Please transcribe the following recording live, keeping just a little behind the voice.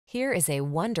Here is a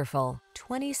wonderful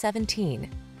 2017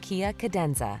 Kia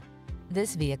Cadenza.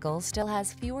 This vehicle still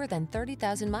has fewer than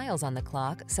 30,000 miles on the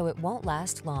clock, so it won't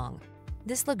last long.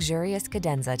 This luxurious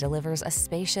Cadenza delivers a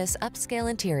spacious, upscale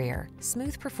interior,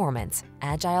 smooth performance,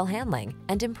 agile handling,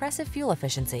 and impressive fuel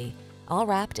efficiency, all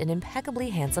wrapped in impeccably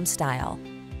handsome style.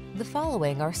 The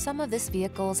following are some of this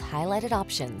vehicle's highlighted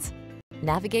options: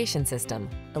 navigation system,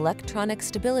 electronic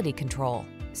stability control,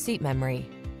 seat memory,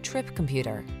 trip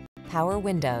computer, power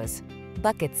windows,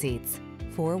 bucket seats,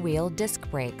 four-wheel disc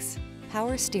brakes,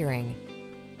 power steering.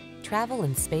 Travel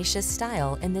in spacious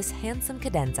style in this handsome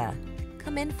Cadenza.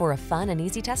 Come in for a fun and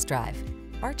easy test drive.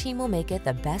 Our team will make it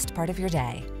the best part of your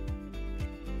day.